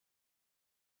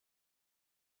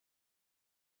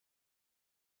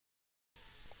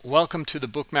Welcome to the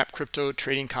Bookmap Crypto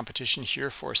Trading Competition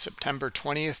here for September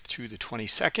 20th to the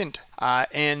 22nd.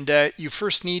 You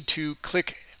first need to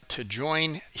click to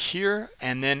join here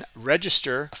and then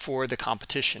register for the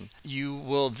competition. You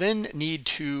will then need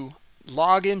to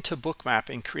log into Bookmap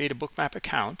and create a Bookmap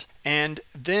account. And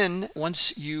then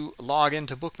once you log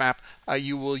into Bookmap,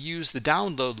 you will use the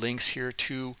download links here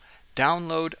to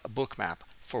download a Bookmap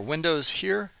for Windows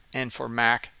here and for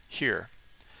Mac here.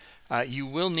 You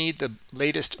will need the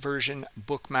latest version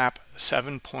Bookmap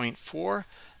 7.4,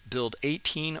 build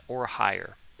 18 or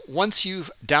higher. Once you've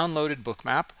downloaded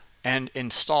Bookmap and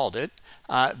installed it,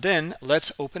 then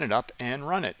let's open it up and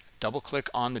run it. Double click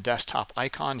on the desktop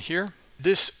icon here.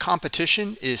 This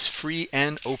competition is free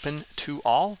and open to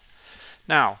all.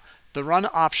 Now, the Run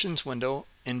Options window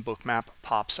in Bookmap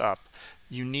pops up.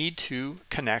 You need to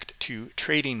connect to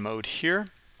trading mode here.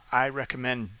 I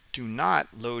recommend do not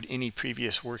load any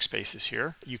previous workspaces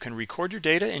here. You can record your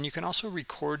data and you can also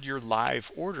record your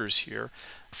live orders here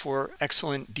for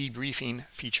excellent debriefing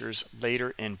features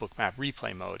later in Bookmap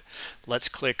replay mode. Let's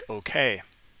click OK.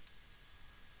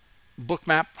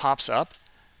 Bookmap pops up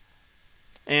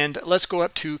and let's go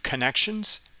up to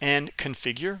Connections and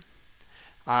Configure.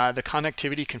 The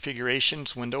Connectivity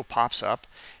Configurations window pops up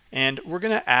and we're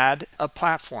going to add a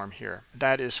platform here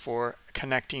that is for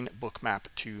connecting Bookmap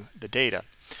to the data.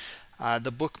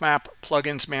 The Bookmap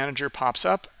Plugins Manager pops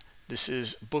up. This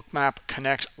is Bookmap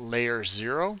Connect Layer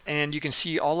 0, and you can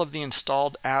see all of the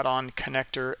installed add-on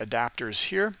connector adapters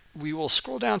here. We will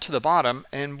scroll down to the bottom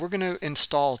and we're going to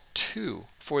install two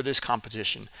for this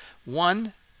competition.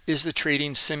 One is the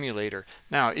Trading Simulator.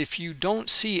 Now, if you don't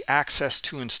see access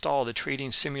to install the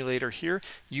Trading Simulator here,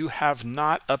 you have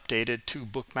not updated to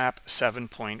Bookmap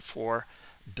 7.4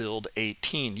 build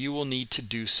 18. You will need to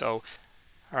do so.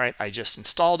 All right, I just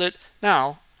installed it.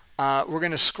 Now, we're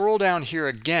going to scroll down here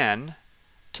again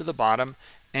to the bottom,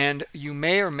 and you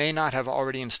may or may not have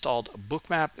already installed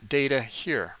Bookmap data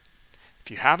here.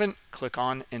 If you haven't, click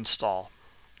on Install.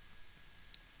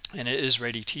 And it is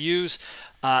ready to use.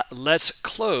 Let's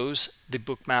close the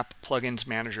Bookmap Plugins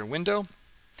Manager window.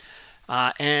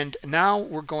 And now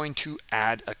we're going to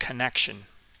add a connection.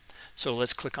 So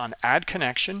let's click on Add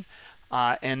Connection.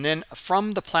 And then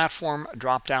from the platform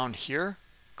drop down here,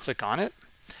 click on it.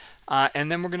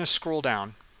 And then we're going to scroll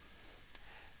down.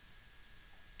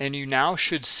 And you now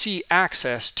should see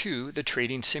access to the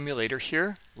Trading Simulator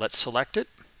here. Let's select it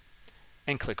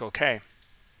and click OK.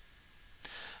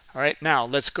 All right, now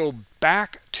let's go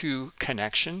back to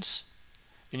Connections.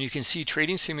 And you can see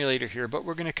Trading Simulator here, but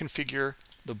we're going to configure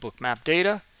the Bookmap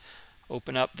data.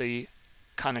 Open up the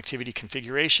connectivity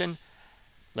configuration.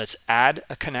 Let's add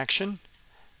a connection.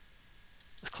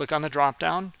 Click on the drop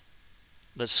down.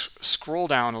 Let's scroll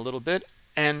down a little bit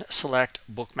and select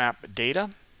Bookmap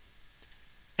data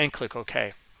and click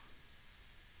OK.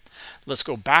 Let's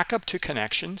go back up to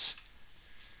Connections.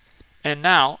 And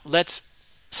now let's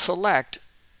select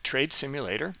Trade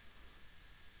Simulator.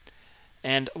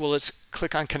 And well, let's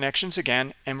click on Connections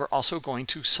again, and we're also going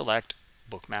to select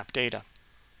Bookmap data.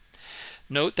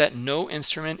 Note that no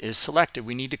instrument is selected.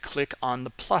 We need to click on the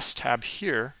plus tab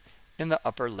here in the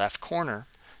upper left corner.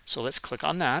 So let's click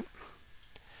on that.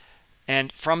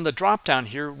 And from the drop down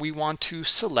here, we want to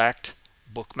select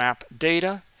Bookmap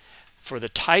data. For the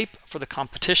type, for the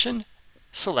competition,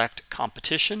 select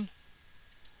competition.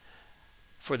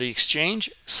 For the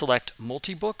exchange, select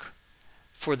multi-book.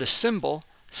 For the symbol,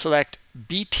 select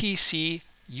BTC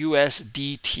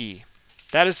USDT.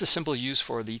 That is the symbol used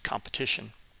for the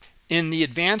competition. In the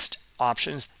advanced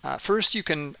options, first you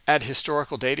can add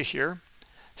historical data here.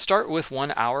 Start with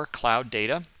 1 hour cloud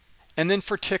data. And then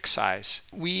for tick size,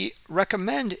 we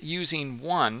recommend using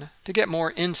 1 to get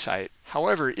more insight.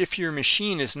 However, if your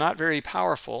machine is not very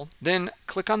powerful, then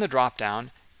click on the drop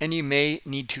down and you may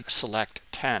need to select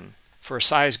 10. For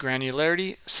size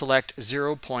granularity, select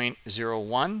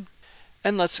 0.01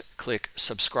 and let's click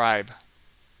subscribe.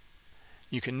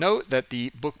 You can note that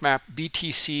the Bookmap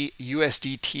BTC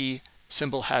USDT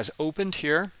symbol has opened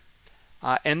here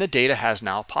and the data has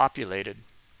now populated.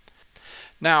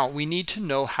 Now we need to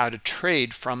know how to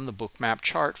trade from the Bookmap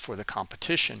chart for the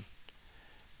competition.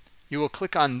 You will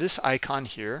click on this icon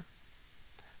here,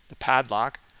 the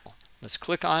padlock. Let's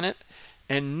click on it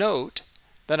and note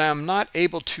that I am not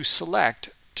able to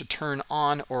select to turn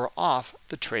on or off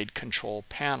the trade control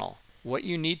panel. What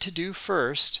you need to do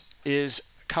first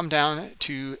is come down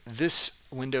to this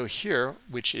window here,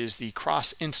 which is the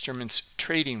Cross Instruments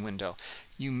Trading window.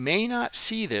 You may not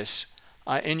see this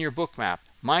in your Bookmap.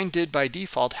 Mine did by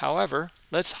default. However,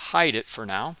 let's hide it for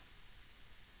now.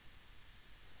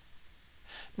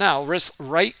 Now let's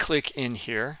right click in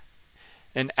here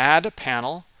and add a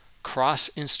panel,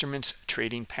 Cross Instruments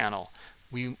Trading Panel.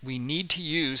 We need to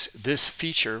use this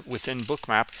feature within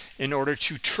Bookmap in order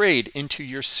to trade into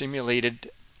your simulated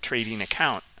trading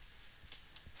account.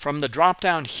 From the drop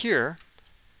down here,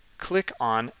 click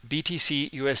on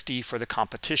BTC USD for the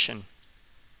competition.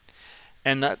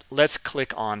 And let's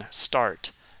click on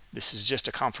Start. This is just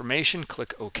a confirmation.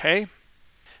 Click OK.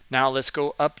 Now let's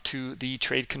go up to the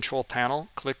Trade Control panel.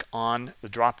 Click on the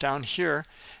drop down here,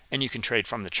 and you can trade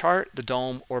from the chart, the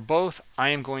DOM, or both. I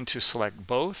am going to select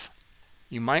both.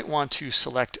 You might want to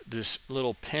select this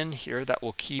little pin here that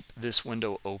will keep this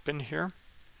window open here.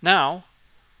 Now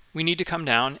we need to come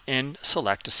down and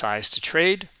select a size to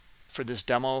trade. For this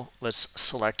demo, let's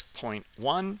select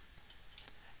 0.1,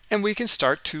 and we can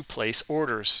start to place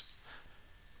orders.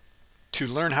 To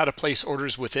learn how to place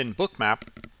orders within Bookmap,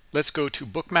 let's go to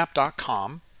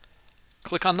bookmap.com,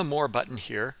 click on the More button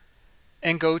here,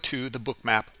 and go to the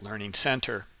Bookmap Learning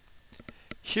Center.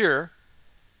 Here,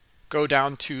 go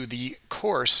down to the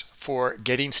course for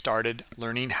getting started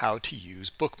learning how to use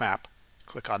Bookmap.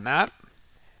 Click on that.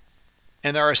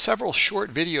 And there are several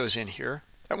short videos in here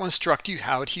that will instruct you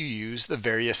how to use the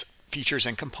various features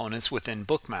and components within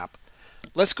Bookmap.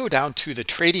 Let's go down to the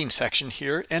trading section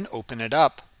here and open it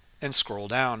up and scroll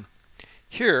down.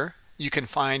 Here you can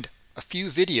find a few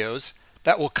videos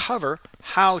that will cover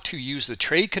how to use the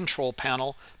trade control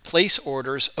panel, place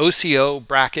orders, OCO,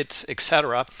 brackets,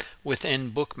 etc.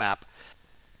 within Bookmap.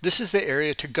 This is the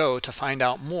area to go to find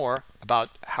out more about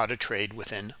how to trade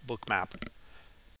within Bookmap.